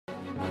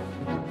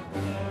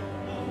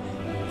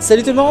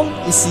Salut tout le monde,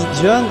 ici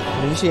John,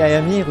 bienvenue chez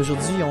HiHamEar.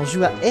 Aujourd'hui on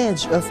joue à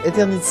Edge of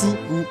Eternity,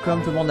 ou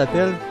comme tout le monde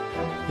l'appelle,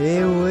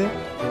 eh ouais,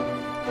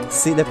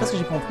 c'est d'après ce que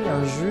j'ai compris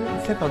un jeu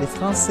fait par des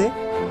Français.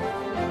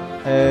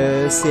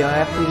 C'est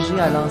un RPG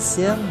à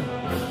l'ancienne,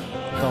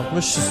 donc moi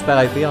je suis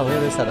super hypé en vrai,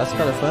 là, ça a l'air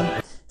super le fun.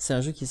 C'est un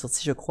jeu qui est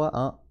sorti je crois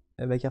en,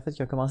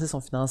 qui a commencé son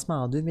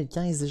financement en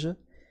 2015 déjà.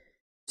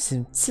 C'est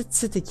une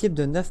petite équipe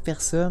de 9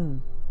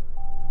 personnes.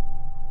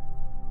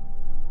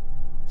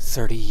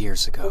 30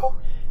 years ago,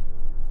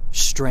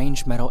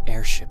 strange metal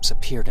airships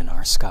appeared in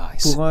our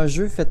skies. Pour un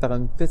jeu fait par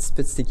une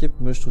petite équipe,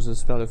 moi je trouve ça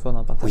super le fun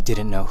en partant. We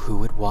didn't know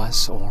who it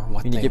was or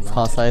what Une they équipe wanted.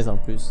 française en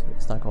plus,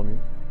 c'est encore mieux.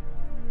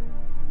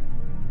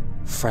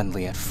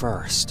 Friendly at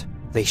first,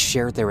 they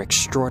shared their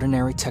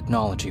extraordinary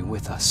technology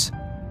with us.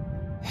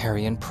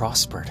 Harry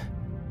prospered.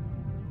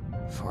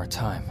 For a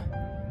time.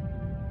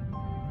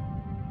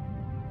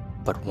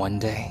 But one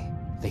day,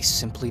 they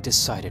simply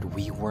decided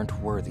we weren't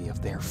worthy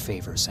of their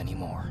favors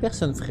anymore.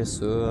 Personne ferait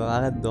ça,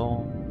 arrête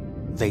donc.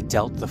 They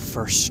dealt the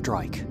first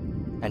strike,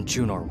 and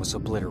Junor was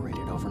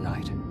obliterated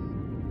overnight.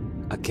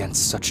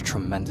 Against such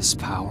tremendous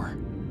power,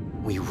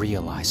 we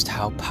realized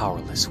how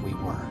powerless we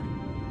were.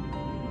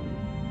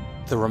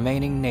 The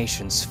remaining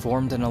nations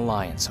formed an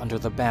alliance under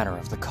the banner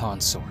of the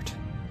consort,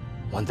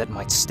 one that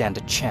might stand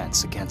a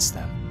chance against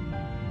them.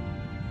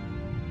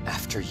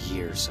 After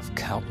years of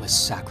countless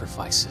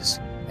sacrifices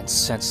and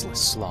senseless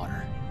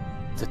slaughter,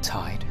 the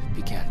tide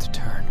began to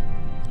turn.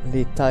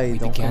 Les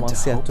tides ont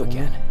commencé à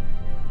tourner. Again.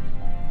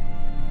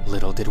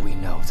 Little did we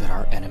know that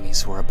our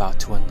enemies were about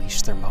to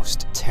unleash their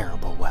most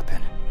terrible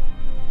weapon.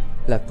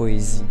 La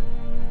poésie,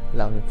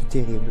 l'arme la plus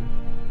terrible.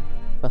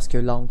 Parce que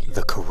l'encre.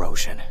 The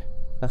corrosion.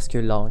 Parce que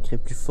l'encre est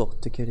plus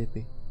forte que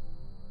l'épée.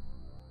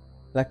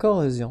 La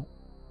corrosion.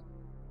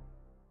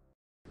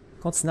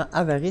 Continent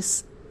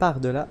Avarice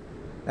par-delà,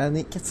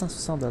 année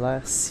 460 de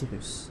l'ère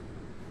Cyrus.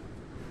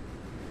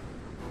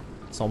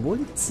 Ils sont beaux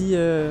les petits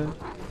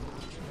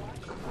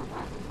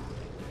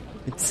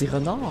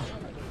renards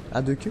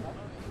à deux queues.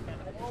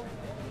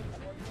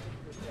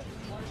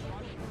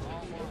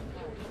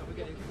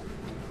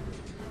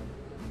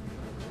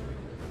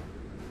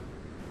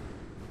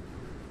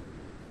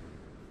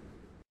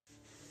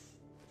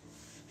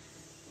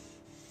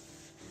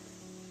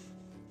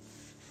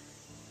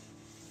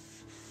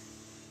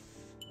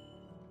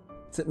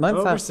 Même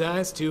faire,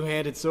 Oversized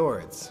two-handed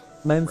swords.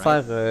 même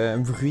faire un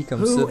bruit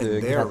comme ça Who de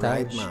in their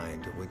right grattage.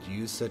 mind would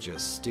use such a Ouais,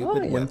 stupid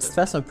il y a une weapon? petite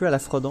face un peu à la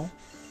Frodon.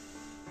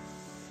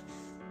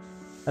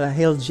 À la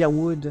Helgia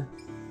Wood.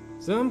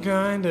 Some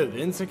kind of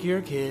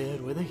insecure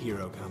kid with a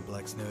hero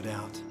complex, no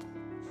doubt.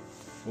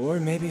 Or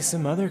maybe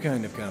some other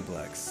kind of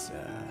complex,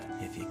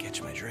 if you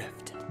catch my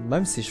drift.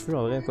 Même ses cheveux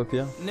en vrai, pas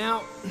pire.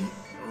 Now,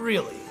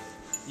 really,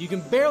 you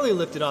can barely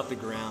lift it off the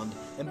ground,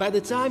 and by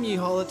the time you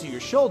haul it to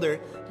your shoulder,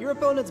 your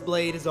opponent's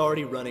blade is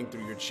already running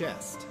through your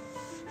chest.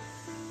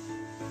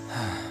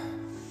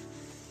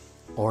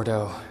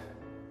 Ordo,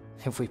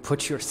 if we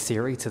put your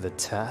theory to the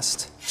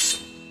test,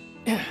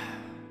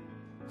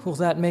 will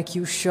that make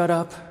you shut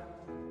up?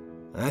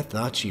 I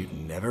thought you'd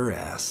never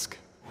ask.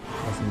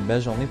 C'est une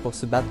belle journée pour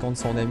se battre contre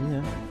son ami.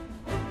 Hein.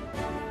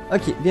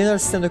 Ok, bienvenue dans le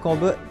système de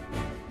combat.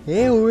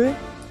 Eh oui!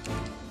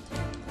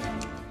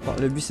 Bon,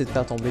 le but c'est de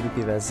faire tomber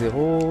l'épée à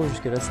 0.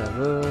 Jusque là ça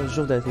va.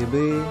 Jour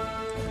d'ATB.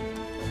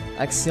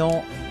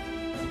 Action.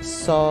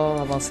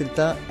 Sort, avancer le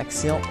temps.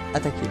 Action,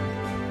 attaquer.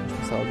 Je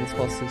pense que ça va bien se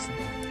passer aussi.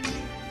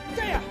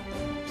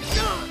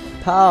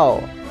 Pow!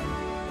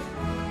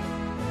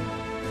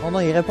 Oh non,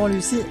 il répond lui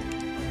aussi.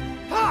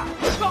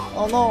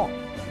 Oh non!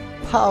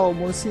 Pow,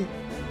 moi aussi.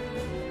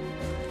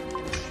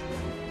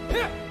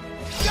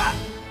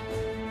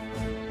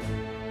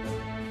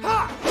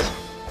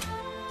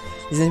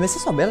 Les animations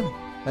sont belles.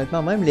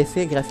 Honnêtement, même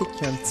l'effet graphique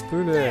un petit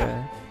peu là.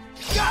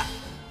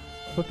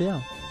 Pas pire.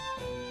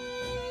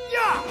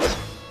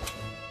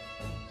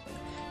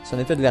 C'est un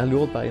effet de l'air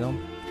lourde par exemple.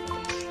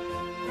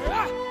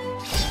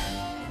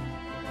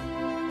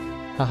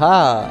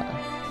 Haha!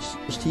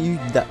 Je t'ai eu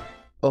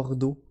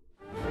Ordo.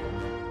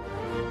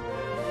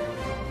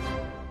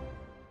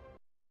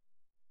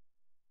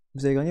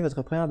 Vous avez gagné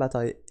votre première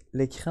bataille.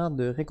 L'écran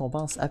de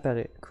récompense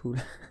apparaît. Cool.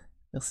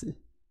 Merci.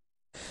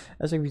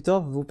 À chaque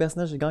victoire, vos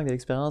personnages gagnent de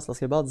l'expérience.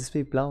 Lorsque la barre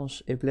d'XP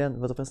blanche est pleine,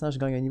 votre personnage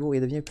gagne un niveau et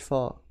devient plus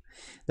fort.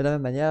 De la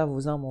même manière,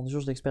 vos armes ont des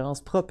jauges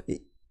d'expérience propres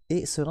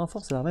et se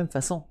renforcent de la même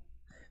façon.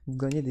 Vous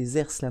gagnez des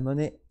herses, la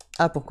monnaie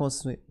A pour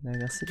continuer. Ben,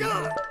 merci.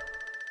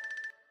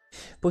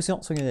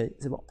 Potion, soigner,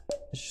 c'est bon.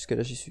 Jusque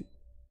là, j'y suis.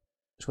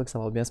 Je crois que ça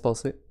va bien se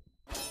passer.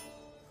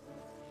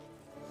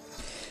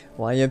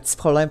 Ouais, il y a un petit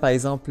problème, par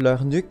exemple,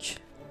 leur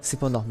nuque, c'est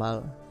pas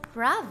normal.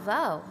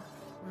 Bravo!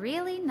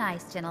 Really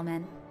nice,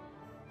 gentlemen.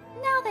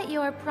 Now that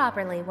you're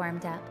properly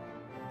warmed up,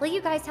 will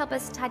you guys help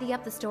us tidy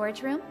up the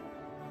storage room?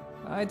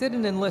 I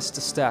didn't enlist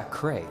to stack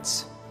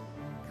crates.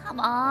 Come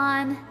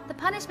on, the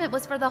punishment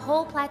was for the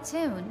whole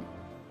platoon.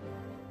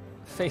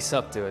 Face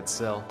up to it,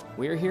 Sil.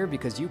 We're here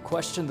because you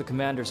questioned the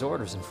commander's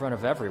orders in front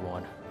of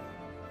everyone.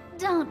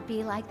 Don't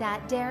be like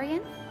that,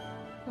 Darian.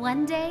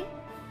 One day,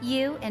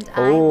 you and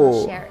I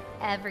will share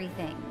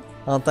everything.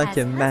 En tant as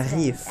que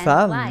mari et husband and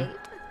femme. wife.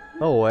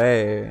 Oh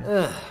ouais.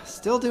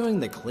 Still doing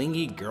the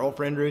clingy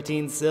girlfriend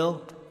routine,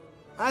 Syl?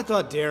 I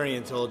thought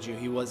Darian told you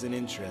he wasn't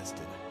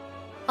interested.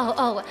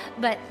 Oh,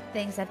 but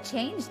things have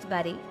changed,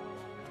 buddy.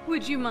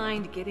 Would you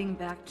mind getting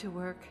back to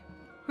work?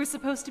 We're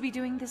supposed to be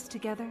doing this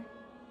together.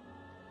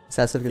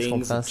 C'est la seule que je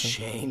Things comprends, have ça.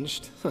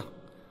 changed?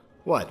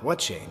 What? What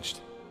changed?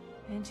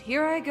 And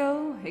here I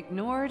go,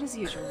 ignored as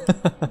usual.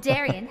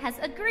 Darian has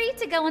agreed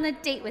to go on a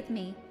date with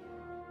me.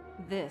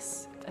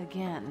 This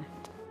again.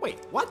 Wait,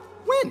 what?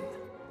 When?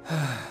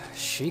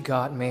 She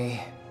got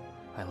me.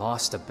 I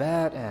lost a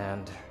bet,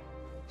 and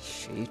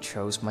she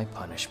chose my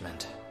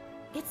punishment.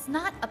 It's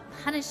not a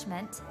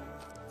punishment.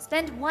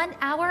 Spend 1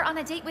 hour on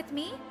a date with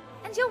me,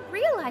 and you'll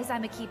realize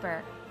I'm a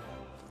keeper.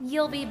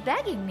 You'll be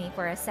begging me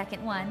for a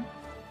second one.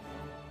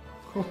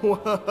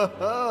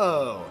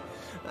 Whoa!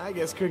 I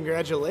guess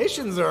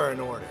congratulations are in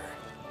order.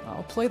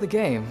 I'll play the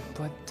game,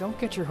 but don't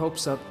get your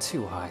hopes up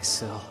too high,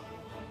 Syl.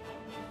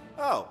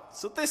 Oh,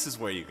 so this is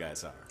where you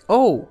guys are.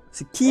 Oh,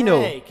 c'est Kino.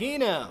 Hey,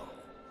 Kino!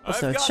 Oh,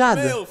 c'est un I've got Chad.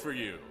 mail for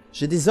you.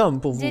 J'ai des hommes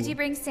pour vous. Did you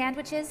bring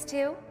sandwiches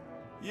too?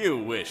 You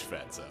wish,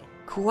 Fatso.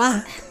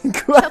 Quoi?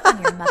 Quoi? Choke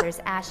on your mother's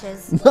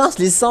ashes. Mange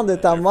les cendres de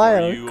ta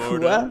mère. you, Quoi?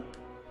 Ordo.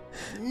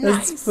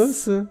 C'est pas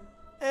ça.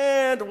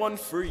 And one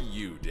for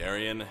you,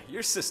 Darian.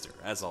 Your sister,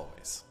 as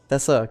always. T'as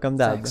ça, comme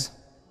d'hab. Thanks.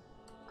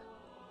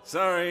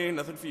 Sorry,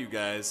 nothing for you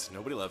guys.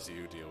 Nobody loves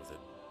you. Deal with it.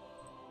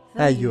 The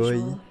Aïe usual.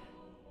 aïe.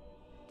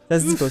 Ça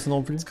se dit pas ça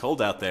non plus. It's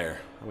cold out there.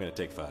 I'm gonna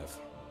take 5.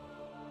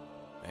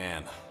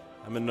 Man,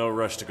 I'm in no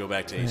rush to go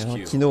back to Alors,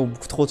 HQ. Kino a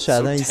beaucoup trop de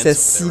chagrin. Il So tense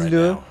s'assit over there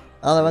là, right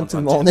now. en avant de tout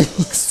le monde, et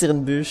il se tire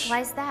une bûche.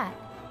 Why's that?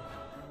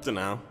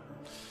 Dunno.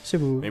 Je sais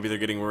pas. Maybe they're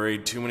getting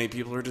worried too many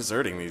people are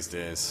deserting these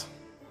days.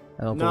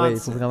 Alors pour vrai, il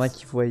faut vraiment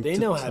qu'il voie They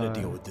tout know how to un,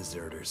 deal with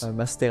deserters. un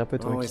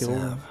massothérapeute ou un Always chiro.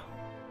 have.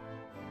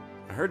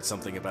 I heard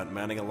something about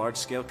mounting a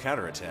large-scale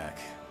counterattack.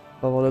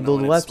 On va avoir le I know dos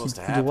when droit it's puis le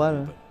supposed to cul droit happen,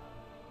 là.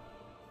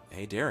 but-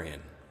 Hey, Darian,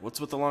 what's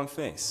with the long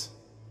face?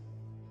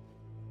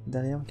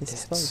 Derrière, qu'est-ce qui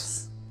se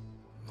passe?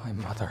 My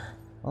mother.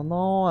 Oh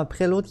non,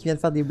 après l'autre qui vient de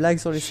faire des blagues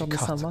sur les She sortes de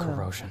sa caught the mère.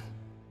 corrosion.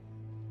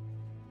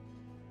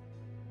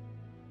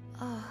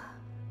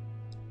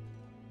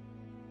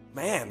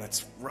 Man,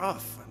 that's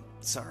rough. I'm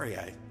sorry,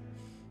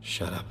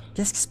 Shut up.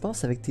 Qu'est-ce qui se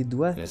passe avec tes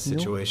doigts, In a Kino?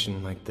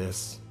 situation like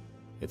this,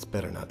 it's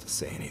better not to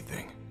say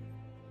anything.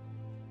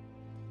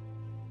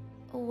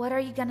 What are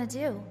you gonna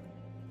do?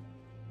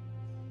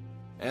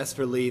 Ask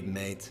for leave,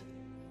 mate.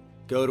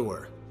 Go to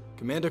her.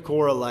 Commander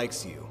Cora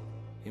likes you.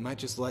 He might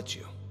just let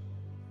you.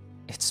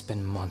 It's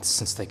been months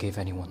since they gave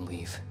anyone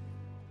leave.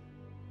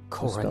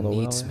 Cora scandaleux,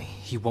 needs ouais. me.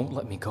 He won't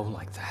let me go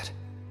like that.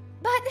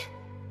 But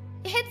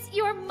it's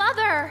your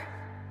mother!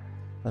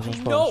 Ça change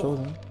I pas know. grand chose,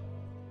 hein.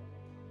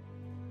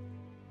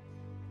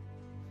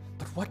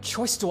 But what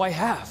choice do I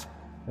have?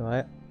 C'est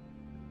vrai.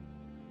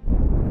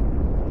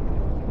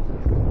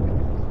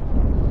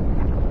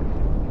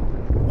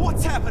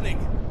 What's happening?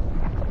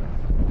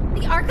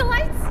 The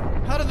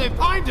Arcalites? How did they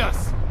find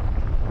us?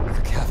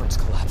 The cavern's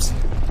collapsing.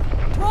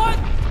 Run!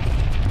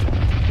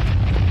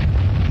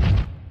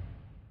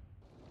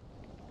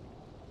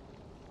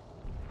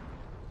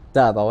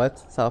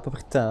 Tabarouette, ça aura pas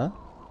pris de temps, hein?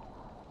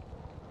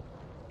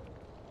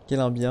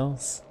 Quelle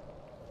ambiance.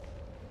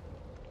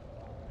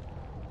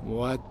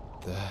 What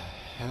the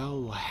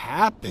hell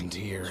happened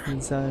here? Je me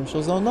dis la même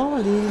chose. Oh non,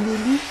 les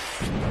loups,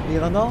 les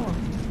renards.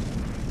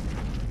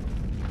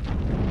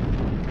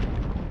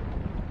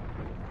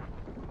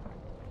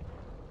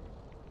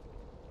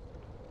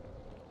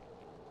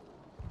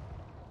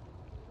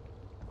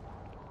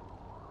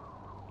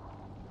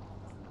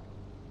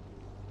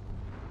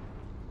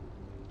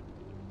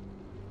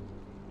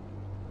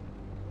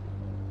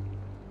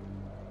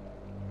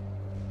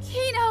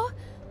 Kino!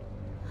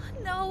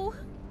 No,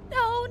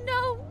 no,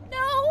 no,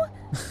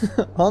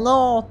 no! Oh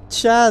non,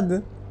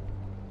 Chad.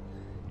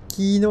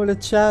 Kino le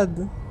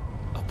Chad.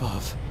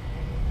 Above.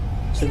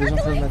 J'ai déjà en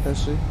train de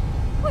m'attacher.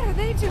 What are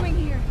they doing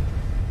here?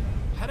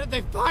 How did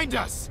they find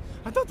us?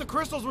 I thought the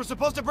crystals were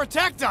supposed to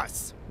protect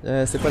us.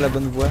 C'est pas la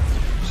bonne voix,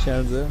 je tiens à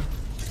le dire.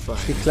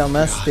 Et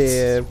clairement,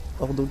 c'était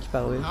Ordo qui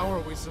parlait. How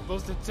are we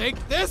supposed to take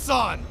this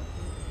on?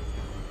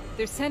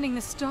 They're sending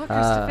the stalkers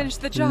to Ah, finish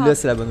the job. là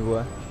c'est la bonne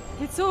voix.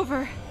 It's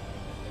over.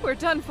 We're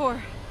done for.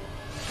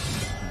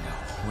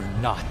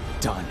 We're not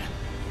done.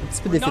 Un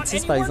petit peu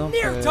défaitiste par exemple,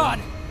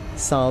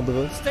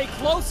 Sandra. Stay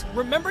close,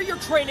 remember your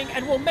training,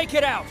 and we'll make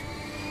it out.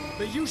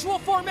 The usual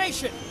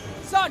formation.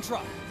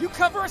 Sandra, you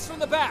cover us from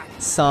the back.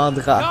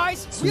 Sandra,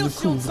 Guys, tu we'll nous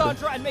shield couvres.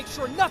 Sandra and make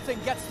sure nothing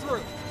gets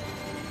through.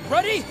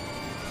 Ready?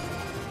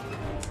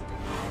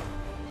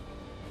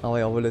 Ah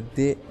ouais, on va le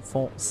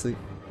défoncer.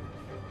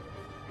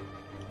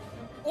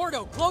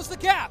 Ordo, close the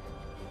gap.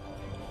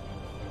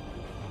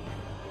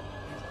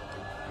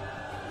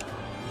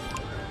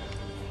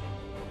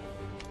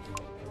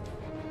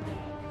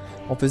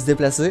 On peut se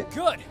déplacer.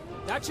 Good.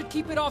 That should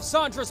keep it off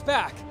Sandra's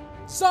back.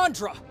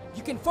 Sandra,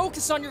 you can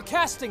focus on your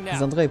casting now.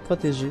 Sandra est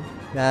protégée.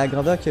 Mais à la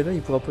grandeur qu'il a là,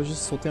 il pourra pas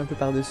juste sauter un peu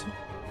par-dessus.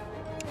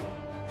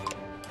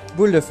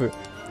 Boule de feu.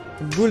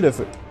 Boule de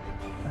feu.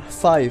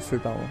 Feu,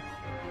 pardon.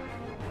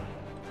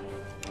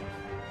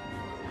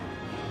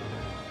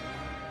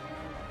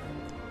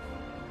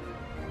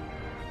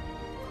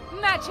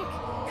 Magic,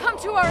 come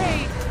to our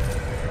aid.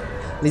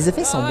 Les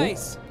effets sont beaux.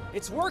 Nice!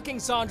 It's working,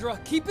 Sandra.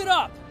 Keep it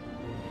up.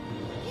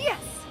 Yes.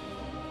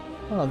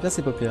 Oh, l'ambiance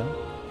c'est pas pire.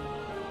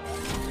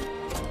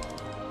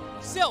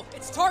 Sylph,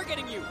 it's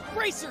targeting you.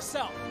 Brace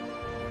yourself.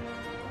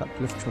 Ah,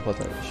 là, faut que je me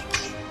protège.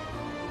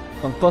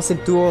 Donc, passer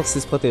le tour, c'est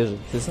se protéger,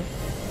 c'est ça?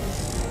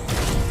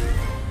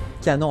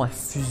 Canon à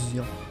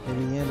fusion. Il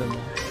y a rien de bon.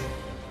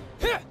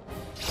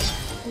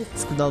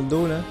 Petit coup dans le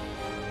dos, là.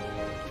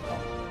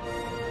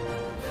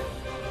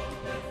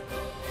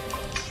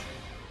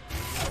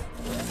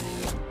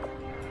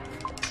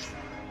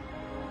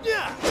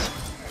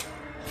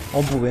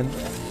 On bourrine.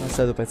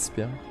 Ça doit pas être si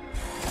pire.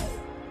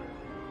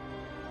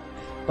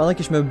 Pendant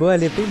que je me bats à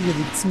l'épée, il y a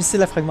des petits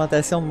missiles à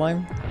fragmentation de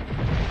même.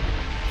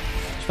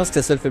 Je pense que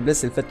la seule faiblesse,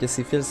 c'est le fait que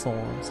ces fils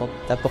sont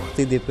à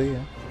portée d'épée.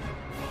 Hein.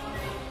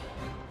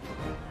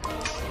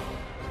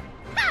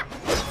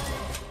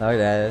 Ah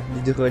ouais,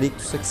 l'hydraulique,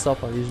 tout ça qui sort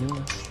par les genoux.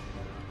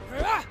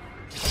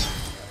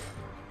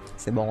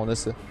 C'est bon, on a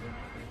ça.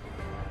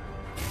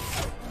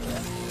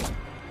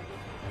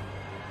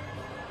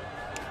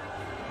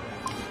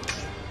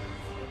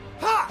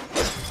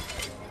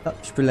 Ah,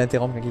 je peux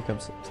l'interrompre quand il est comme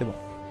ça. C'est bon.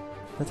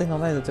 L'attaque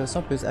normale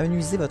d'interruption peut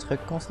amenuiser votre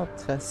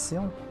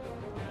concentration.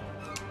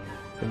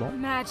 C'est bon.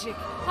 Magic,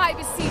 I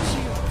beseech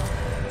you.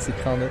 C'est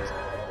pris en note.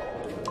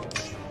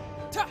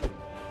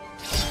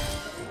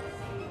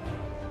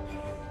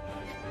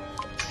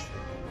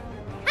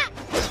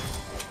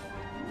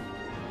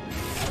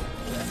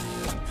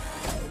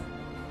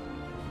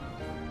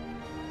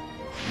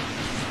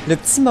 Le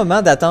petit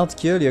moment d'attente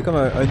qu'il y a, il y a comme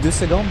un 2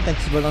 secondes quand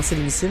il va lancer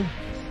le missile.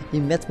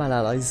 Ils me mettent mal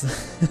à l'aise.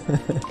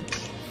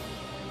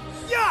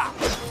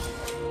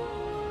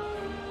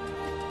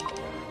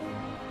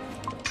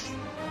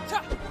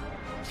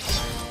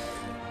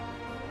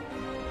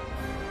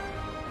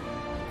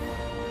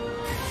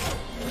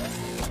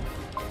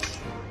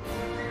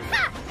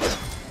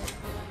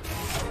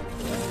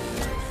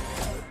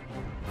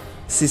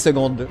 Ces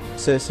secondes-là,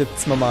 ce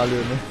petit moment-là.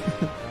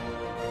 Là.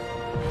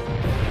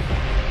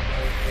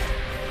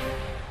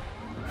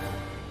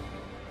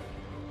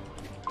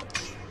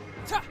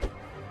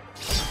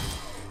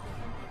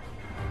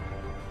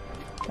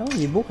 Oh,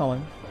 il est beau quand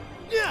même.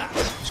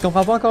 Je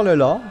comprends pas encore le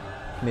lore,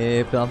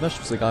 mais présentement je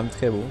trouve ça quand même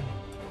très beau.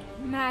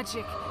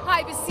 Magic,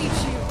 I beseech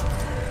you.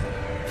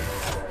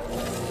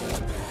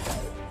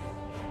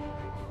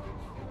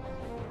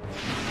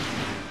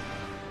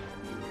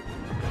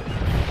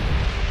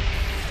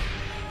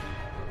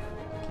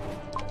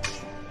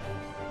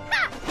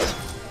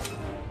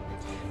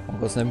 On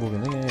continue à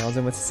bourriner, hein, rendu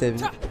à moitié de sa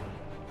vie.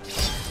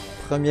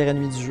 Premier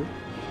ennemi du jeu.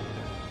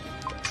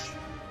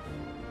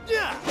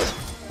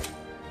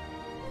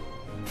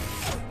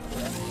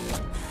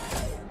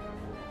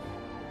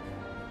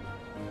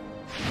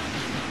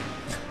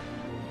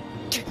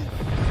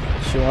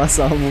 Je suis vraiment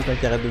sans mots quand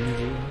il arrête de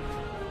bouger.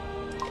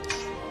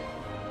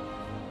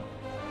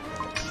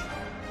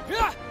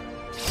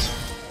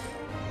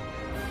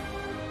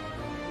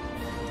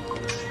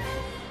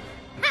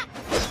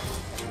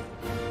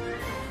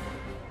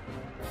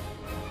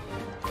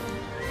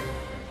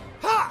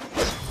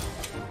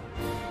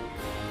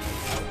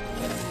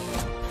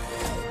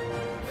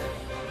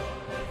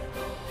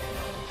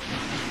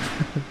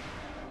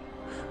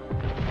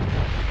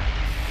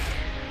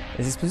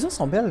 Les explosions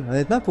sont belles,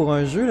 honnêtement pour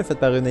un jeu là, fait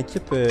par une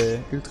équipe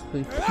ultra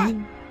clean.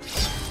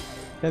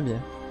 Très bien.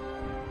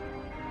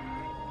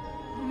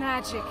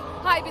 Magic,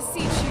 I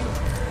beseech you.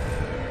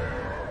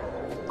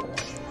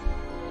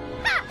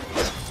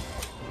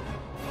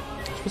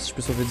 Je sais pas si je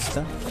peux sauver du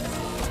temps.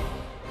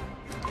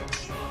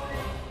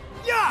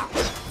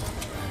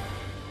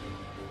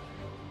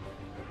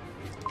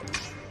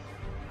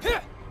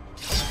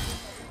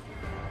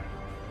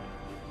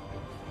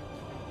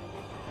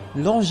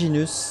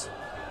 Longinus.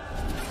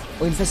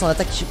 Oh, il fait son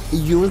attaque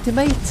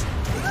ultimate.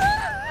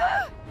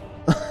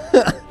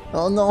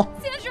 Oh non.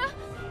 Sandra!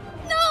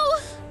 No!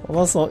 On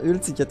voit son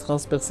ult qui a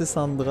transpercé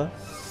Sandra.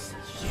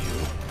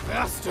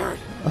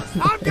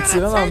 C'est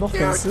vraiment mort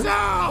comme ça.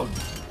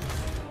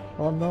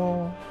 Oh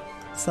non.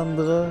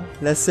 Sandra.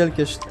 La seule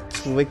que je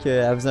trouvais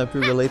qu'elle faisait un peu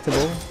relatable.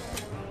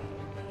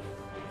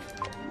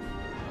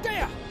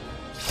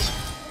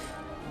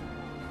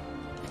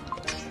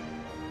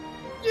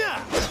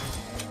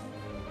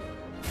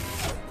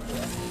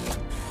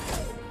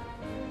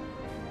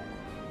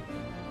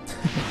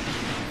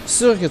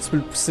 Sûr que tu peux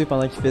le pousser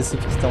pendant qu'il fait ça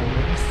puis qu'il tombe.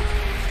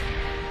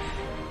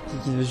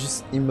 Qu'il est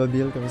juste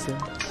immobile comme ça.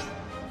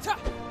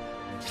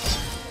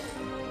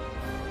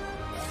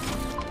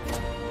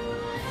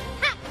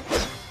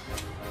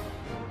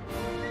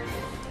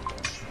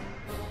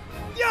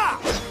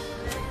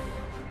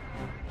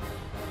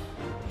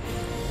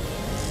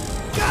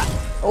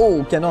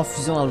 Oh, canon en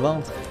fusion dans le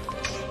ventre.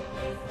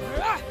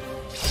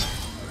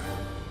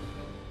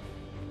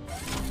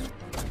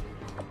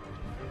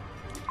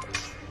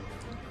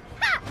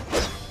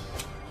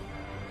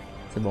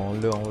 C'est bon,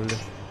 on l'a.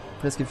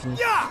 Presque fini.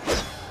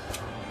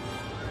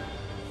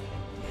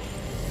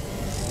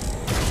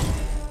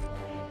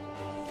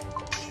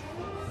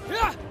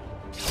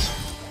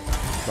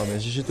 Bon, ben,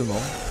 GG tout le monde.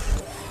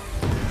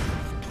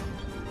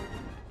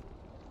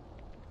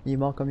 Il est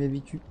mort comme il a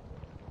vécu.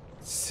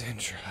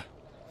 Sandra.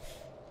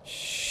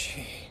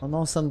 Oh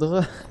non,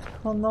 Sandra.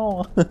 Oh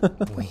non.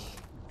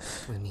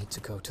 We need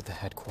to go to the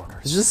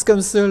headquarters. Juste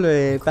comme ça, là,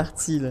 elle est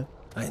partie, là.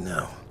 I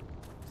know.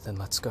 Then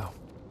let's go.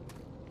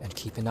 And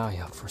keep an eye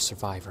out for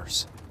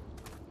survivors.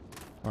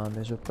 Ah,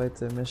 mais je veux pas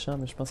être méchant,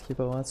 mais je pense qu'il est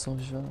pas vraiment de son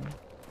vivant.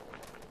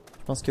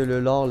 Je pense que le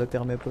lore le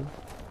permet pas.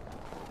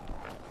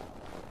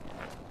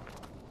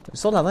 Le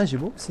sort de la neige est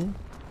beau aussi.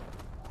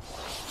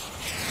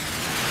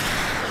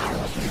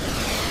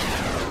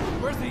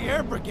 Where's the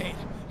air brigade?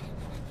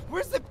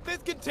 Where's the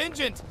 5th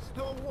contingent?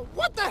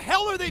 What the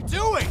hell are they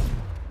doing?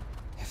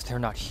 If they're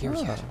not here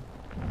yet,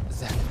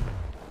 then...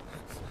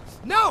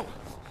 No!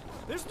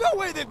 There's no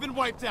way they've been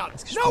wiped out!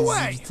 Est-ce que je No peux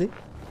way! visiter?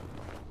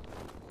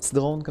 Petit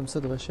drone comme ça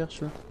de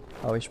recherche là.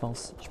 Ah oui, je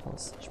pense.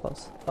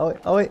 Ah ouais,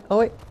 ah ouais, ah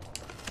ouais.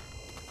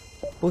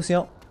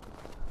 Potion.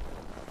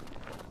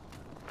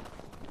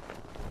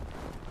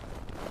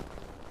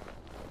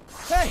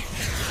 Hey!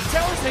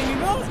 Tell us that you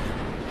know!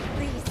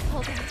 Please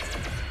hold out.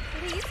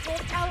 Please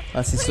hold out.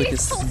 Ah, c'est sûr que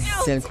Please si hold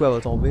out. tiens le coup, elle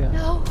va tomber. Hein.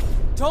 No.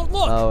 Don't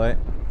look! Ah ouais.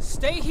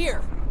 Stay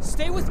here.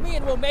 Stay with me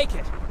and we'll make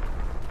it.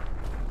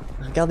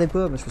 Regardez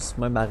pas, mais je me suis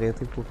même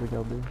arrêté pour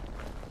regarder.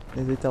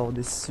 Les états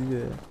au-dessus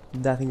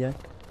d'Arien.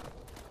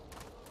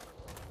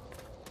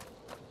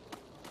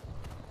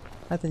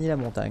 Atteignez la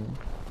montagne.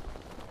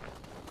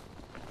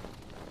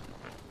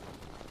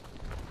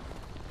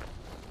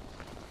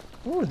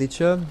 Oh, des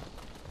chums.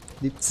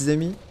 Des petits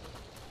amis.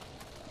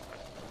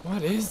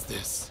 What is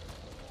this?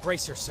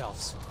 Brace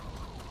yourselves.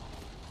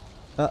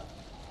 Ah,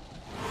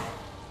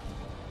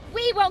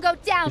 We won't go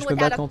down je peux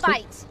without battre a contre eux?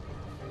 fight.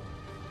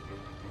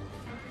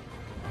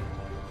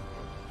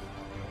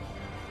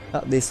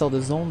 ah, des sorts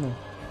de zone.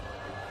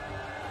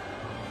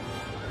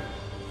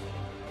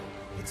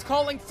 It's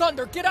calling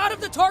thunder. Get out of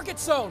the target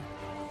zone.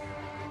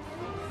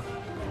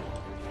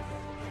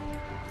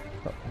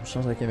 Oh, on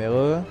change la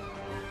caméra.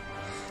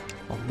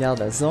 On regarde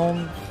la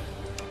zone.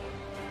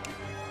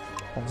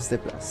 On se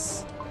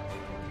déplace.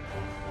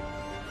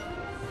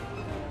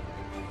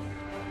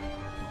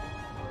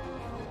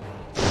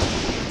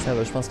 Ça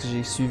va, je pense que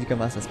j'ai suivi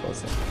comment ça se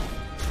passe.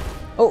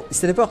 Oh, il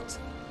se téléporte.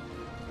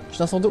 Je suis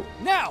dans son dos.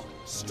 Now,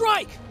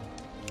 strike.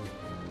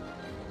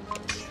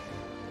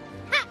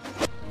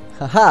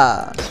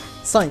 Haha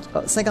 5, oh,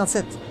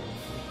 57.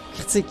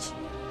 Critique.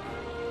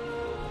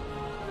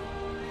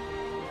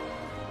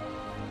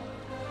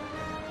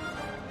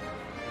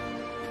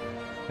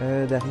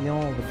 Darion,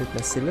 on va peut-être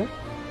placer là.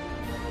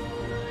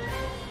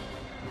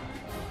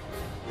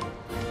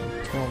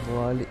 Puis on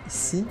va aller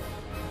ici.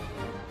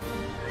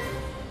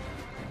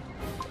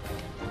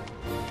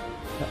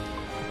 Ah,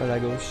 pas à la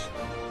gauche.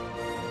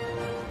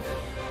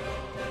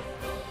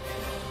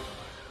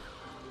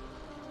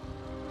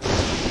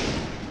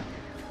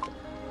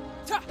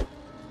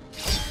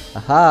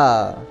 Ah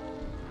ah!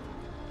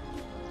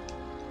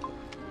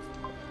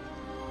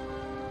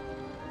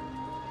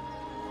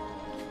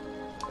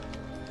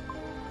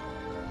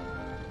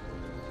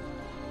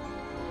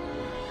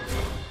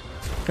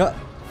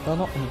 Non,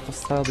 non, on peut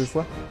se faire deux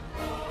fois.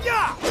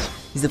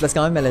 Il se déplace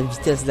quand même à la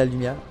vitesse de la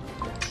lumière.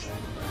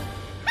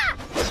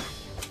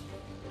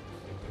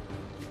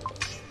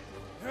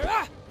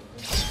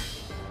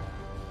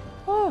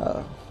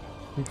 Ah!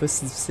 Il n'est pas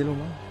si difficile au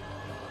moins.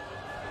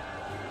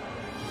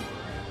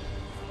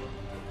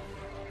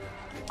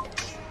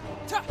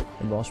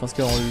 Bon, je pense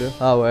qu'on l'a.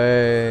 Ah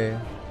ouais.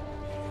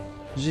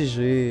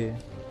 GG.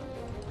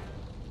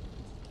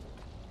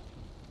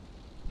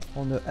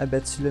 On a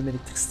abattu l'homme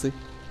électricité.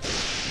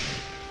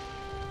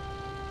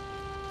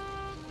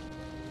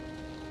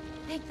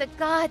 Thank the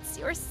gods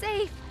you're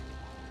safe.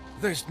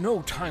 There's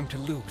no time to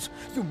lose.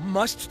 You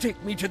must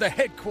take me to the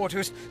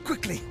headquarters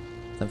quickly.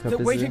 Ça me ferait They're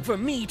plaisir. waiting for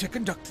me to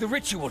conduct the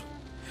ritual.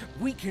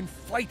 We can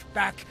fight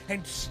back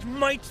and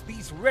smite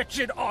these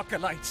wretched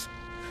acolytes.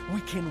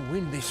 We can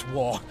win this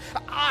war.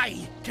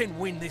 I can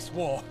win this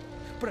war.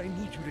 But I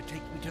need you to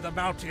take me to the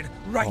mountain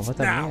right On va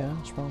t'amener, now. hein,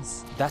 je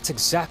pense. That's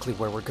exactly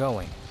where we're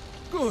going.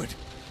 Good,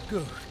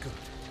 good,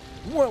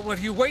 good. What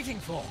are you waiting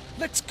for?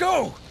 Let's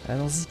go!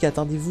 Allons-y,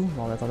 qu'attendez-vous?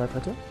 Bon, on attend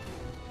après toi.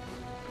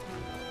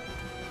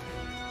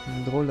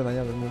 Une drôle de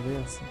manière de mourir,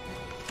 ça.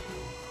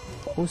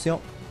 Oh, c'est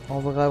on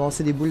va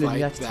avancer des boules de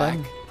lumière qui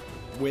traînent.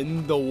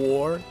 Win the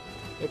war?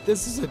 If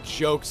this is a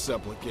joke,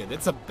 supplicant,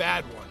 it's a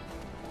bad one.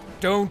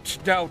 Don't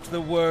doubt the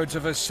words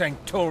of a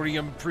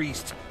Sanctorium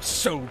priest,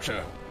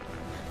 soldier.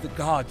 The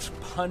gods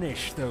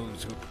punish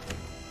those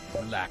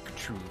who lack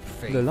true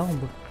faith. Le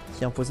lambe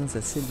qui empoisonne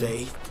sa cible.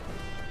 Faith?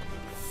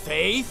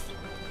 Faith?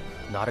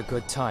 Not a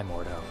good time,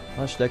 Ordo.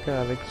 Ah, je suis d'accord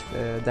avec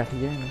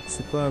Darien.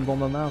 C'est pas un bon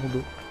moment,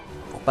 Ordo,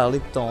 pour parler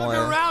de ton Look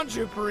around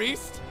you,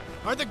 priest.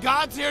 Are the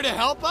gods here to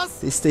help us?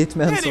 tes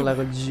statements sur la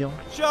Anyway. religion.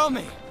 Show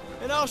me,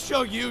 and I'll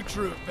show you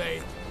true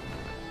faith.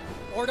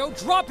 Ordo,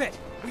 drop it.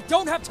 We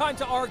don't have time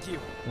to argue.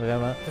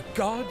 Vraiment. The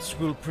gods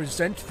will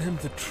present them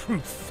the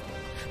truth,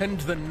 and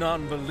the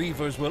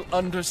non-believers will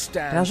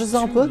understand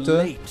Rajoute-en too pas,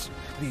 toi. late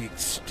the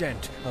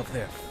extent of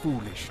their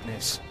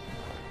foolishness.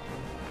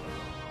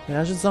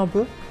 Rajoute-en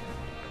pas.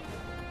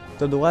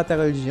 T'as le droit à ta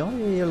religion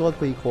et il a le droit de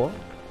pas y croire.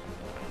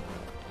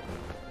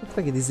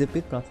 Pourquoi il y a des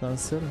épées de planter dans le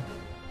sol?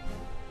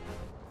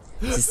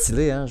 C'est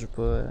stylé, hein, je veux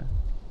pas...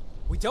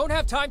 We don't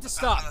have time to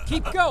stop.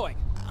 Keep going.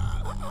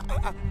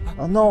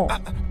 Oh non!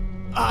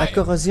 La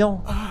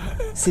corrosion!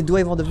 Ses doigts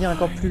ils vont devenir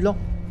encore plus longs.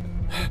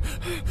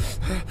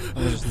 Oh,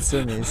 je dis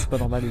ça, mais c'est pas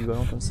normal les doigts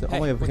longs comme ça. Oh,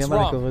 il y a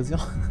vraiment la corrosion.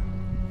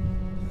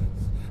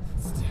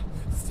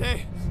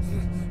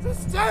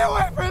 Stay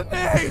away from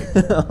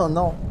me! Oh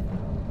non!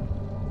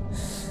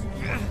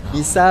 Il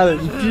est sale,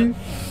 il pue!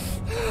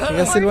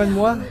 Restez loin de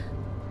moi!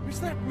 Is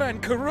that man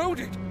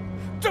corroded?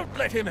 Don't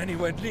let him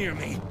anywhere near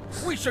me.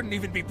 We shouldn't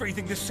even be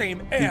breathing the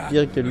same air.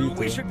 Pire que lui,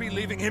 We should be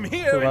leaving him T'as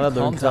here. l'air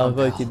d'un Calm grand down,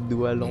 rat avec pal. des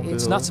doigts longs.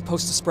 It's not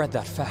supposed to spread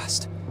that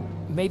fast.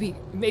 Maybe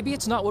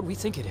it's not what we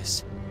think it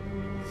is.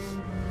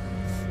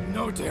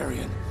 No,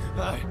 Darian.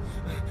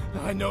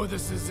 I know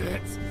this is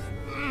it.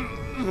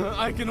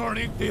 I can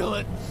already feel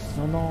it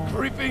Non, non.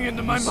 creeping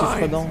into my Souffre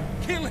mind. donc.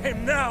 Kill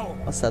him now.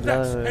 Ah, ça a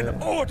That's l'air...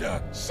 an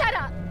order. Shut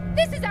up!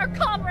 This is our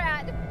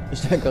comrade! Je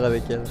suis d'accord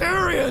avec elle.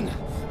 Darian!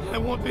 I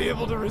won't be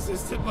able to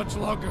resist it much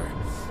longer.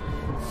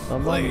 Oh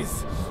non.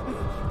 Please,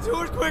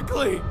 do it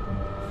quickly.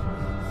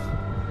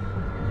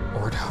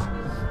 Ordo,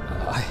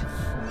 I...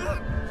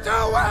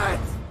 Do it!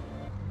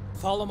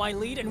 Follow my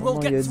lead and Oh we'll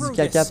non, il y get a du through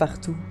caca this.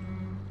 partout.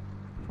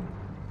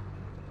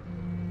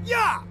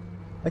 Yeah!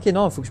 Ok,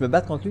 non, il faut que je me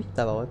batte contre lui.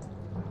 Tabarouette.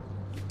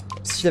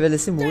 Si je l'avais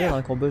laissé mourir dans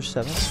le combat juste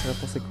avant, ça serait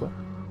pensé quoi?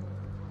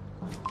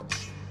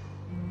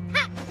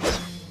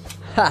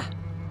 Ha!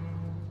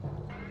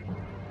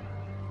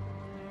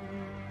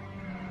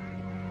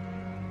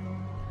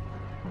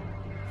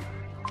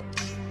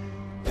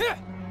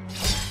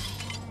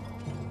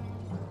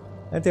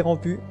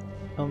 Interrompu.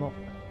 Oh non.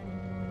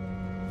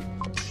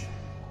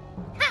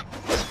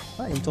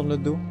 Ah, il me tourne le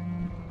dos.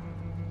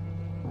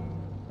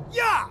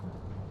 Yeah!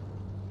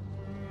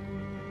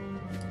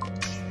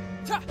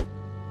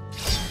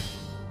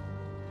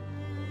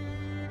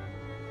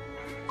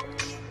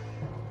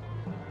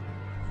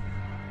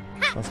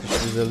 Je pense que je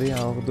suis désolé, en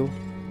hors d'eau.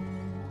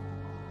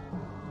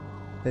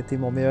 T'as été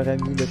mon meilleur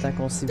ami le temps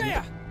qu'on s'est vu.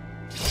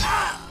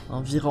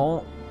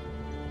 Environ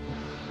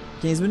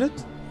 15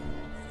 minutes.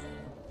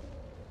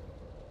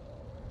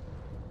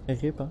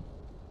 Rip, hein.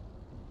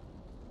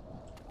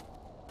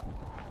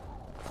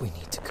 We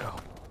need to go.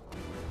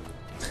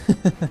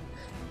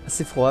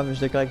 C'est froid, mais je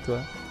suis d'accord avec toi.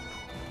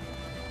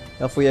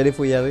 Alors faut y aller,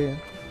 faut y aller. Hein.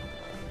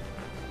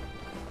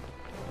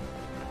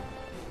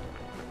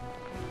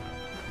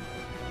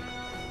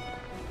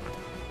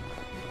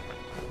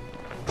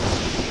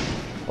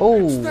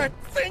 Oh! It's that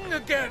thing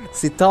again.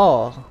 C'est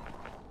tard.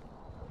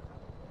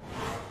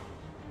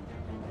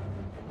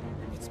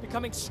 It's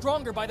becoming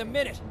stronger by the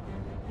minute.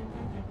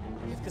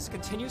 If this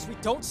continues, we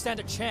don't stand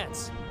a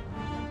chance.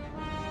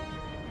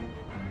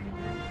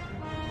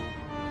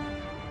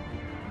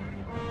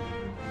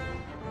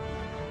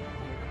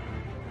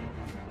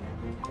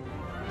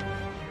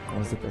 On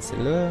va se déplacer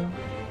là.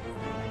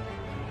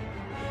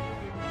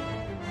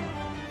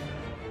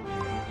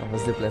 On va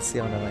se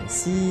déplacer en avant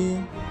ici.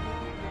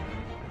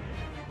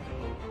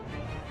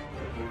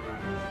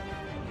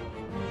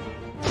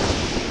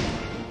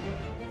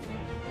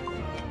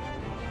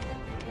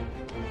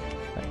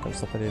 Ouais, comme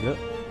ça, fallait là.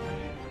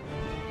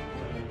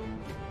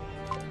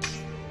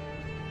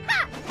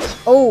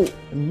 Oh!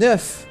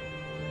 9!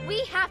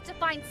 We have to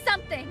find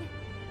something!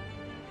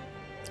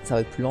 Ça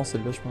va être plus long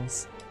celui-là, je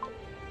pense.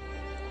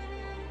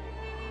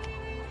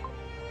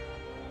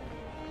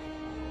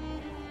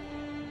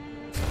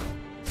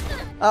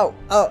 Oh!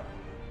 Oh!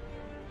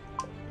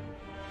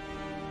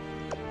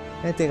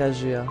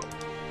 Interagir.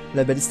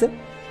 La baliste?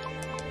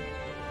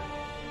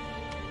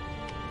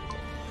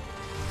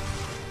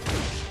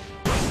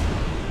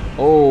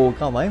 Oh,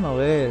 quand même, en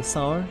vrai,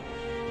 101.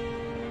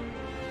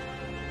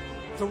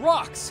 The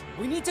rocks!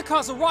 We need to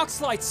cause a rock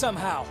slide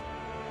somehow!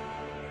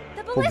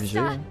 The Pas obligé.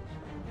 ballista! Hein.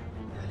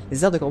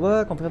 Les aires de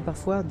combat comprennent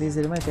parfois des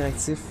éléments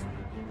interactifs.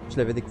 Je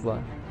l'avais découvert.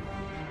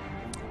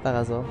 Par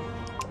hasard.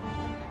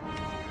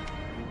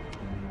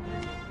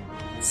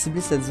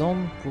 Cibler cette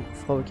zone pour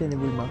provoquer un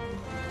éboulement.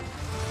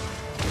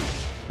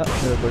 Ah,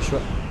 j'avais pas le choix.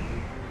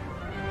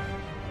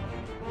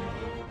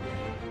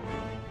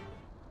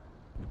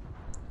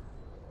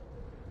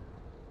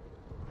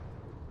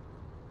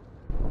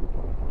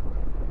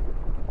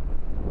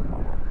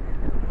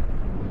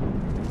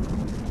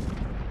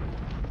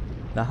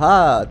 Ah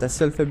ah, ta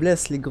seule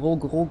faiblesse, les gros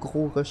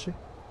rochers.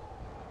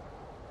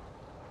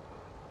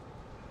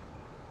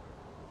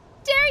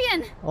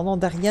 Darian! Oh non,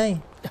 Darien!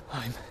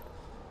 I'm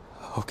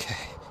okay.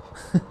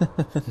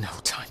 No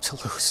time to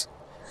lose.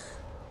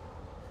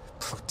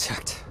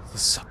 Protect the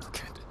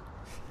supplicant.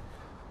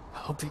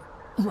 I'll be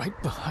right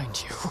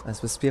behind you. Ah,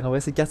 c'est pas si pire. En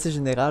vrai, c'est le quartier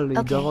général. Là. Il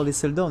Ok. doit y avoir les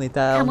soldats. On est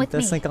à, Come on with est à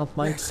me. 50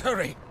 mètres. Yes,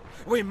 hurry.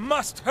 We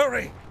must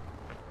hurry.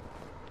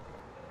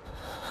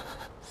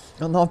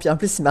 Oh non, puis en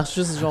plus, ils marchent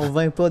juste genre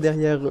 20 pas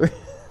derrière eux.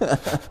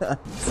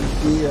 C'est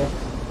pire.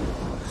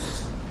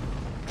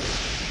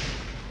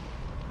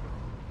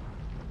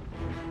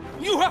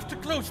 You have to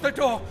close the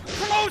door!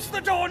 Close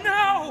the door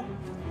now!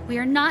 We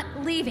are not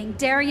leaving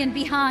Darien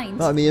behind.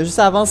 Ah, mais il a juste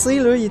à avancer,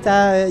 là. Il est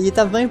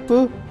à 20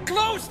 pas.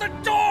 Close the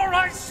door,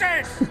 I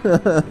said!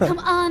 Come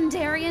on,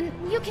 Darien.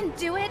 You can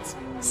do it.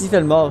 S'il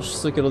fait le mort, je suis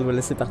sûr que l'autre va le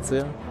laisser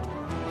partir.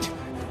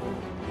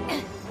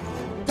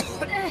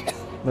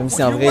 Même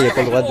si en vrai, il a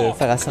pas le droit de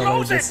faire à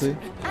semblant de blesser.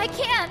 I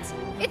can't.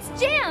 It's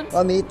jammed.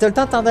 Ah, mais t'as le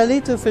temps de t'en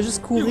aller, tu fais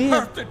juste You courir.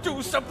 have to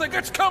do something,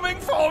 it's coming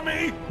for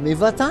me! Mais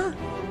va-t'en.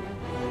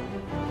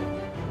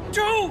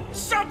 Do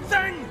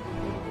something!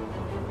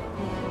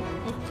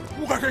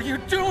 What are you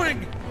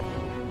doing?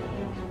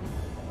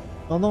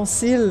 Oh non,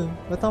 Syl,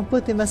 va-t'en pas,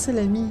 t'es ma seule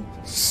amie.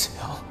 Syl.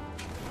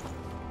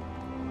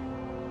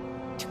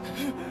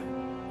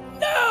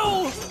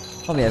 No!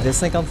 Oh, mais elle avait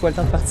 50 fois le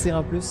temps de partir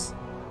en plus.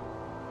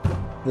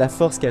 La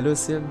force qu'elle a,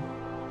 Syl.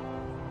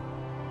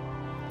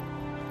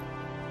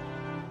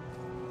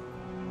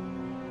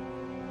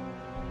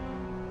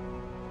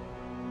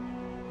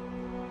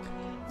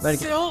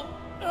 Malgré... Syl,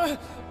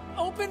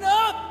 open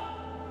up!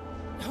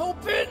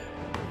 Open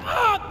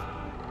up!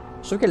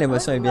 Je trouve que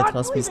l'émotion est bien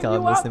transmise quand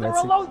même dans la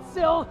cinématique.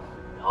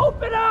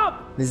 Open up!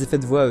 Les effets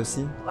de voix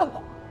aussi.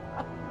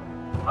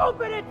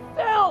 Open it,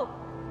 Syl!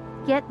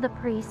 Get the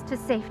priest to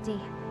safety.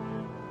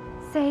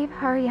 Save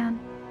Hurrian.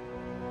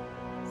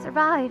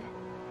 Survive.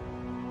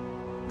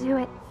 Do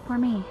it for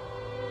me.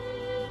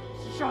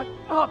 Shut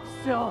up,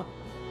 Syl!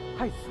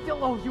 I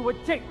still owe you a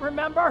date,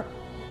 remember?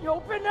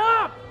 Open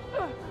up!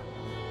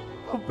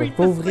 We'll Elle beat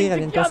peut pas this ouvrir, elle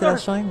thing vient de casser la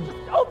together! chaîne. Just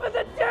open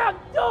the damn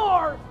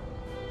door!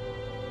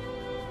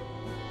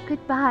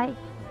 Goodbye,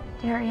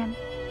 Darien.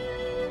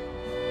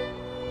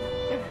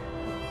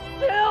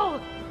 Syl!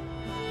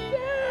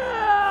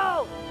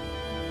 Syl!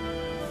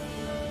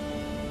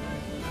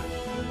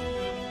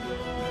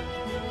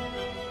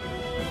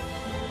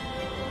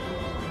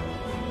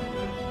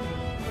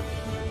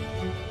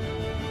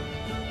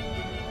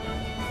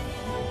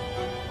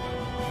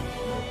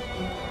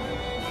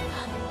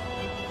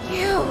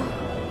 You!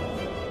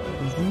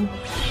 Vous.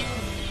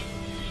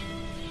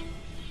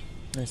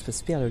 Ouais, c'est pas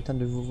super, elle a eu le temps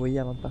de vous voyer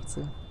avant de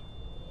partir.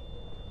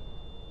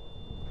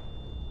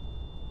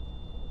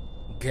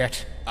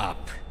 Get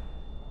up.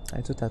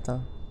 Allez, tout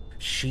attend.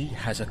 She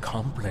has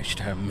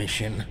accomplished her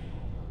mission.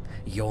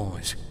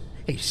 Yours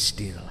is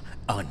still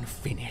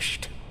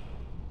unfinished.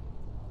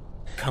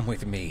 Come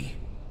with me.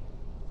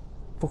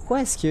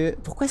 Pourquoi est-ce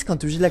qu'on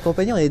est obligé de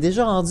l'accompagner? On est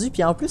déjà rendu,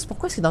 puis en plus,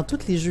 pourquoi est-ce que dans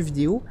tous les jeux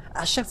vidéo,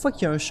 à chaque fois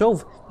qu'il y a un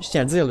chauve, je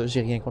tiens à le dire, là,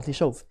 j'ai rien contre les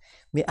chauves,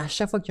 mais à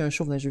chaque fois qu'il y a un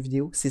chauve dans un jeu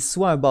vidéo, c'est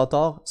soit un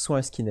bâtard, soit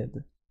un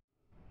skinhead.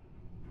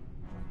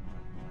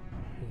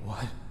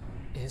 What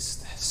is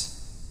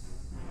this?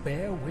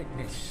 Bear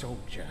witness,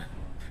 soldier,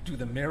 to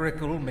the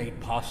miracle made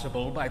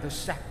possible by the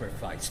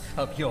sacrifice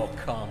of your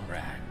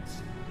comrades.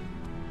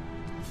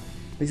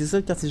 Mais c'est ça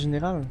le quartier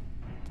général.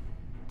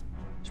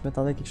 Je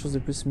m'attendais à quelque chose de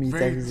plus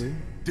militarisé.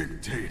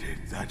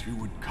 Dictated that you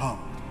would come.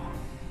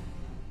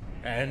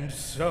 And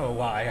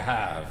so I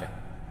have.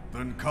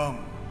 Then come,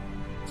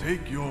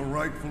 take your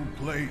rightful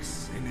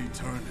place in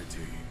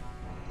eternity.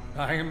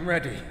 I am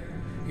ready,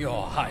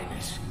 Your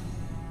Highness.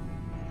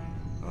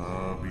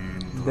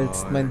 Une belle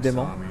petite main de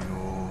démon.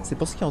 C'est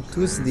pour ça qu'ils ont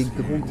tous des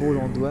gros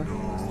longs doigts.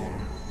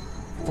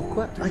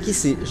 Pourquoi? Ok, je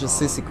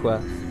sais c'est quoi.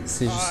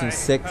 C'est juste une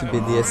secte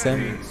BDSM.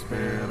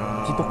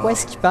 Puis pourquoi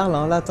est-ce qu'ils parlent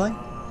en latin?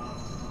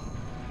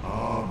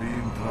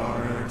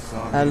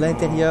 À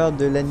l'intérieur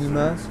de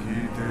l'anima,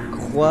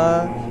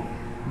 croix,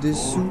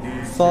 dessous,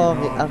 fort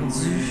et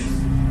ardu,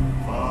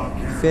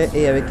 fait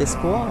et avec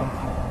espoir.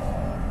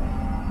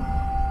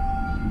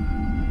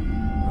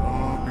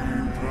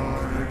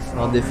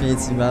 Non,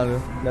 définitivement, là.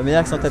 La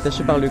manière qu'ils sont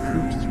attachés par le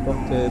clou et qui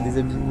portent des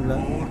habits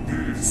moulants,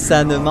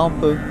 ça ne ment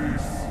pas.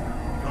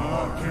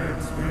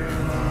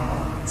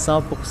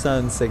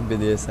 100% une secte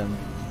BDSM.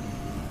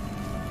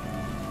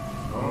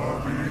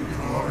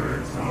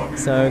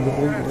 C'est un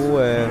gros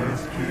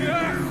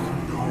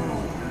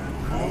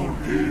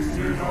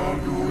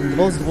une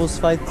grosse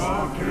fête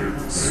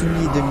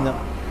soumis et dominant.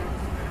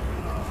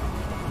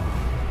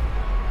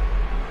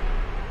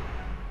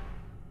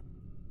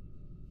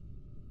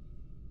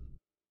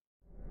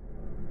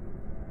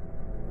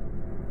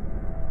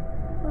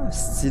 Ah,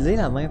 stylé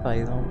la main par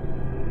exemple.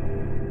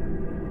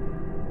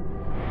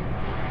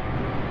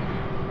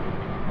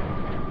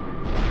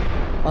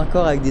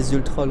 Encore avec des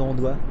ultra longs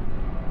doigts.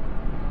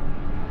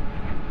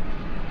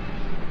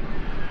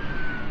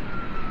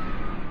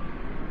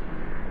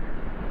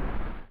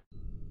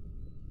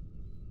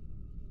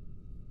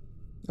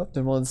 Oh, tout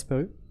le monde a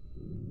disparu.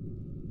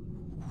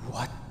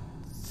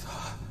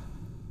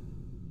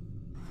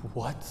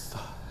 What the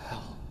hell?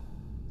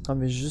 Ah,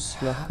 mais juste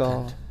leur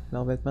corps.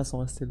 Leurs vêtements sont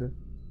restés là.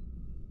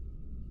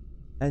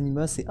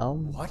 Anima, c'est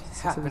âme. What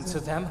happened to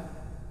them?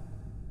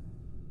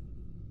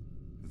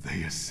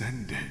 They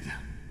ascended.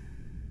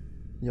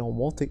 Ils ont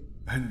monté.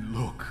 And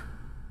look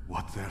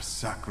what their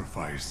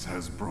sacrifice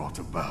has brought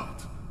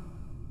about.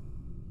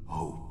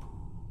 Hope.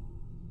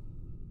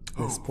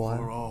 L'espoir.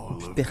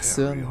 Plus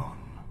personne.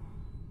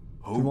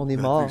 Tout le monde est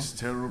mort.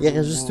 Il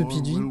reste juste toi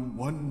pis lui.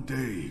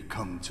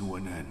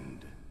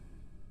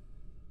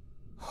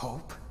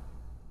 Hope?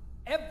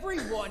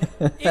 Everyone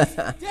is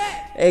dead!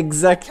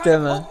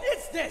 Exactement. What kind of hope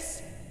is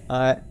this?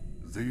 Ouais.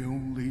 The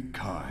only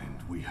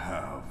kind we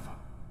have.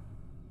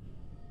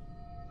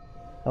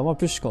 Ah, moi, en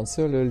plus, je suis contre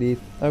ça, là. Les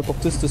un pour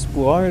tous, tous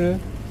pour un, là.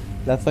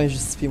 La fin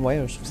justifie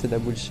moyen, je trouve que c'est de la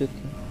bullshit.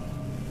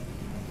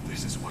 Là.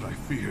 This is what I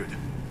feared.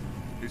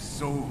 His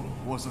soul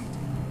wasn't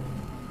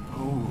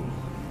whole.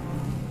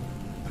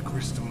 The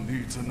crystal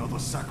needs another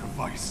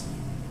sacrifice.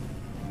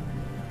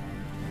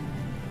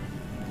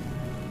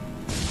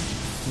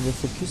 Le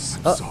focus.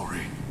 I'm Ah!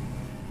 sorry.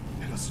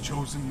 It has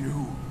chosen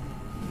you.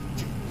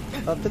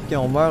 Ah, peut-être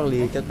qu'on meurt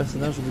les 4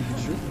 personnages au début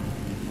du jeu.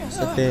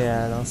 Ça fait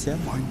à l'ancienne.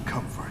 Find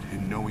comfort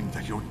in knowing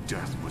that your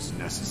death was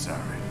necessary.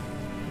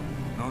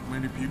 Not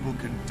many people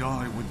can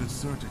die with the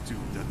certitude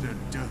that their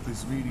death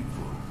is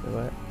meaningful. C'est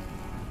vrai.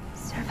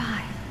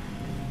 Survive.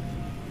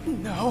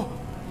 No.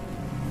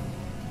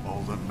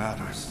 All that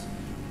matters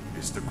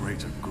is the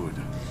greater good.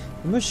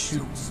 Moi, je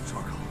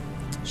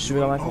suis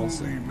vraiment contre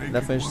ça.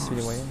 La fin justifie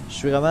les moyens. Je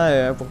suis vraiment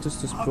un pour tous,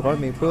 tous pour un,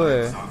 mais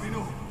pas.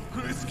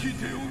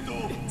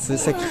 C'est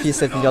sacrifier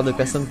 7 milliards de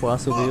personnes pour en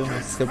sauver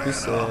une. Ce serait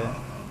plus.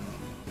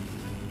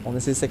 On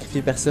essaie de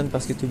sacrifier personne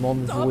parce que tout le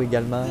monde vaut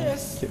également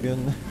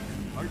qu'une.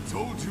 I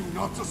told you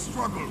not to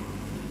struggle.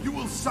 You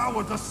will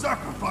sour the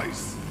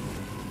sacrifice.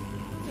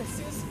 This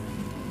is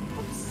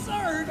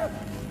absurd.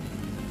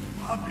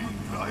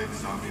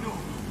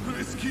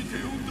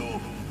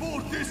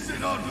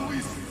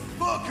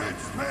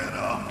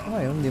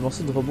 Ouais, on a des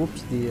morceaux de robots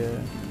puis des.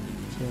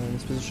 Puis une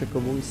espèce de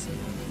chocobo ici.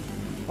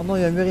 Oh non,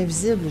 il y a un mur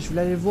invisible, je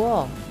voulais aller le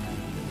voir.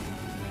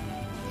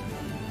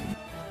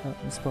 Ah,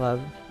 mais c'est pas grave.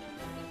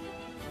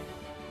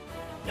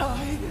 I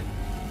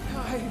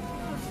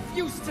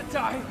refuse to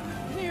die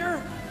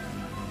here.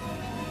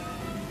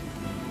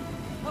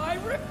 I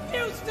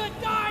refuse to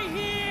die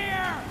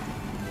here.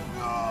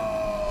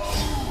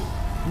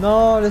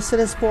 Non, le seul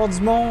espoir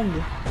du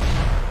monde.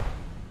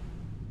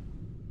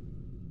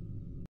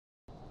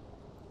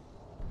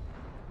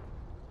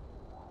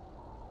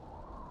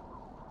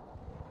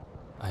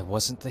 I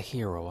wasn't the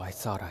hero I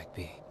thought I'd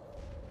be.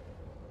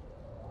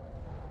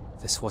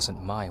 This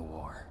wasn't my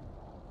war.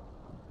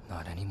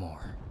 Not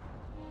anymore.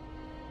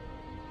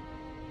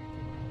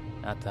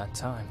 At that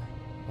time,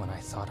 when I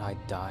thought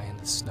I'd die in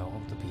the snow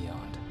of the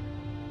beyond,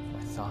 my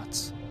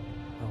thoughts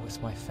were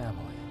with my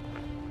family.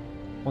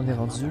 On est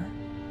rendu.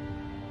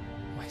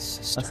 My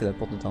sister. Ah, c'est la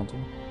porte de tantôt.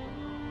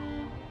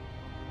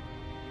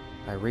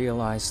 I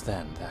realized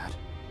then that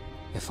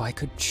if I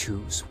could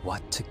choose what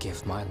to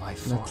give my life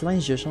for, Notre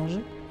linge a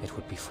changé. it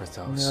would be for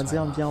On est those rendu I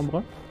en bien en love.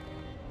 brun.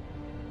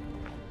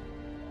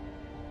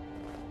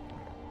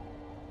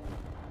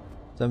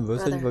 Ça me va,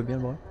 ça lui va bien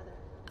le brun.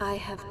 I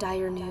have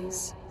dire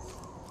news.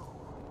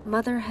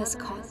 Mother has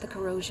caught the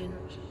corrosion.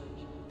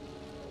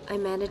 I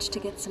managed to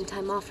get some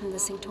time off from the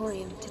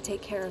sanctorium to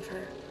take care of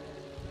her.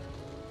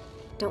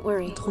 Don't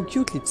worry. Trop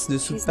cute les petits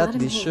dessous de She's pattes not in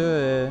des pain.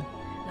 chats,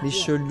 Not des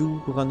yet. chats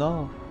loups ou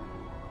renards.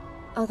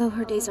 Although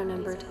her days are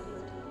numbered,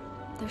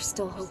 there's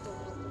still hope.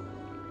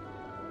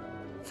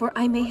 For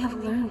I may have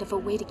learned of a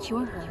way to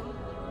cure her.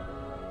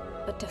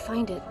 But to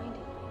find it,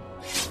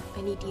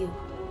 I need you.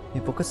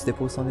 Mais pourquoi tu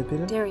déposes ton épée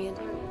là? Darian,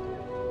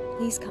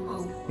 please come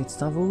home. Mais tu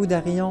t'en vas où,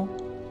 Darion?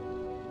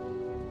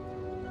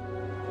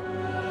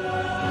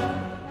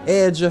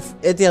 Edge of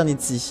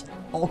Eternity.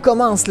 On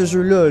commence le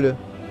jeu là.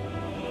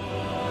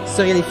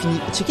 Tutoriel est fini.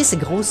 Checkez ces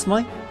grosses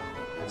mains.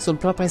 Sur le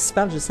plan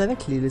principal, je savais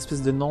que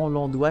l'espèce de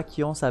longs doigts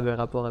qu'ils ont, ça avait un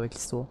rapport avec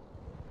l'histoire.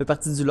 Ça fait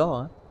partie du lore,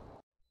 hein.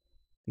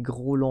 Les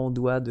gros longs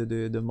doigts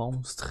de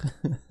monstres.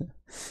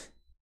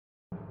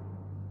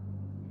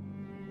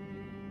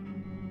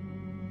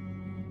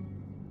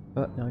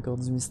 Ah, il y a encore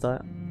du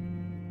mystère.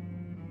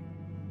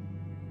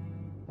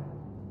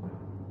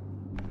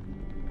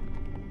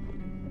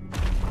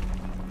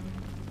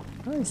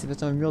 Ah, il s'est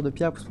fait un mur de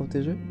pierre pour se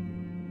protéger.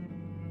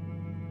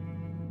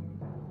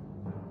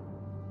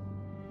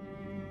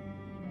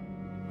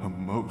 A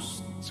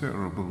most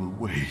terrible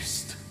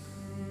waste.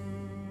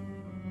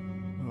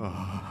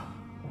 Ah.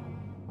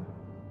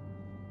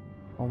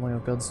 Au moins, ils ont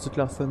perdu toute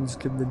leur fun du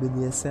club de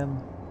BDSM.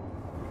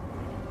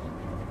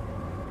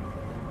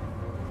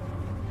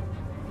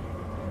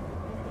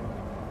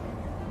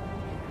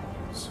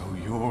 So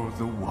you're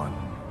the one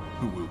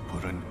who will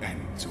put an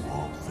end to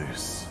all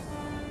this.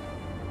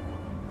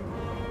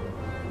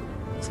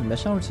 C'est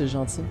méchant ou c'est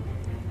gentil?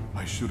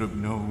 I should have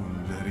known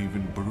that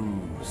even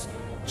bruised,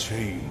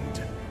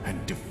 chained, and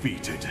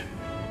defeated,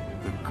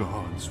 the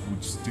gods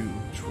would still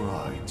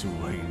try to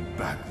rein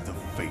back the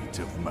fate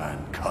of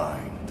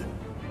mankind.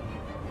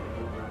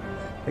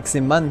 Fait que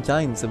c'est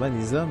mankind, c'est pas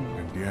les hommes.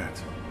 And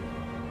yet,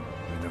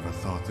 I never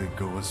thought they'd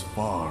go as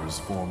far as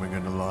forming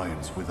an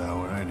alliance with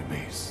our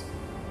enemies.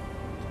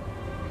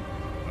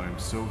 I'm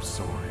so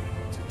sorry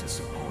to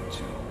disappoint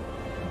you,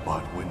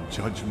 but when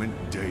Judgment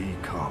Day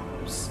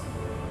comes,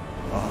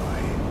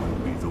 I will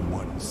be the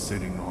one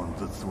sitting on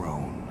the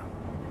throne.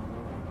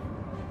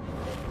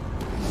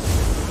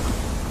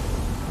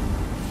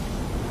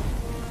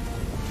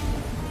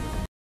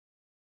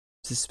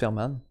 C'est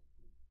Superman.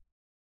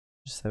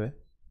 Je savais.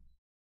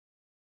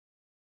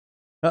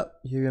 Ah,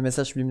 il y a eu un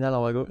message subliminal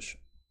en haut à gauche.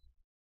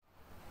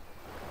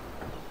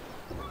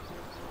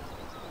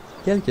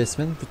 Quelques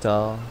semaines plus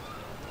tard.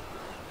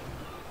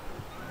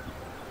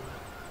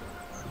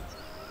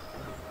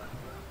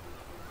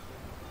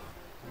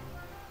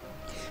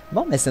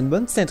 Bon, mais c'est une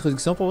bonne petite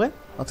introduction pour vrai.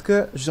 En tout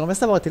cas, je vous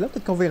remercie d'avoir été là.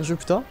 Peut-être qu'on va y rejouer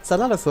plus tard. Ça a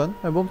l'air le fun.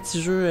 Un bon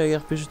petit jeu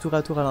RPG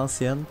tour à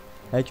l'ancienne.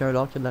 Avec un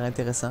lore qui a de l'air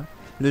intéressant.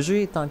 Le jeu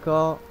est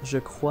encore, je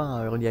crois,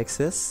 en Early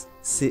Access.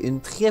 C'est une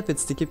très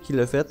petite équipe qui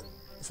l'a fait.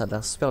 Ça a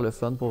l'air super le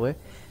fun pour vrai.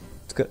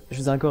 En tout cas, je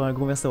vous dis encore un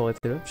gros merci d'avoir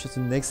été là. Je vous souhaite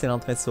une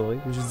excellente fin de soirée.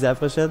 Je vous dis à la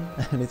prochaine.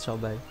 Allez, ciao,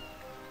 bye.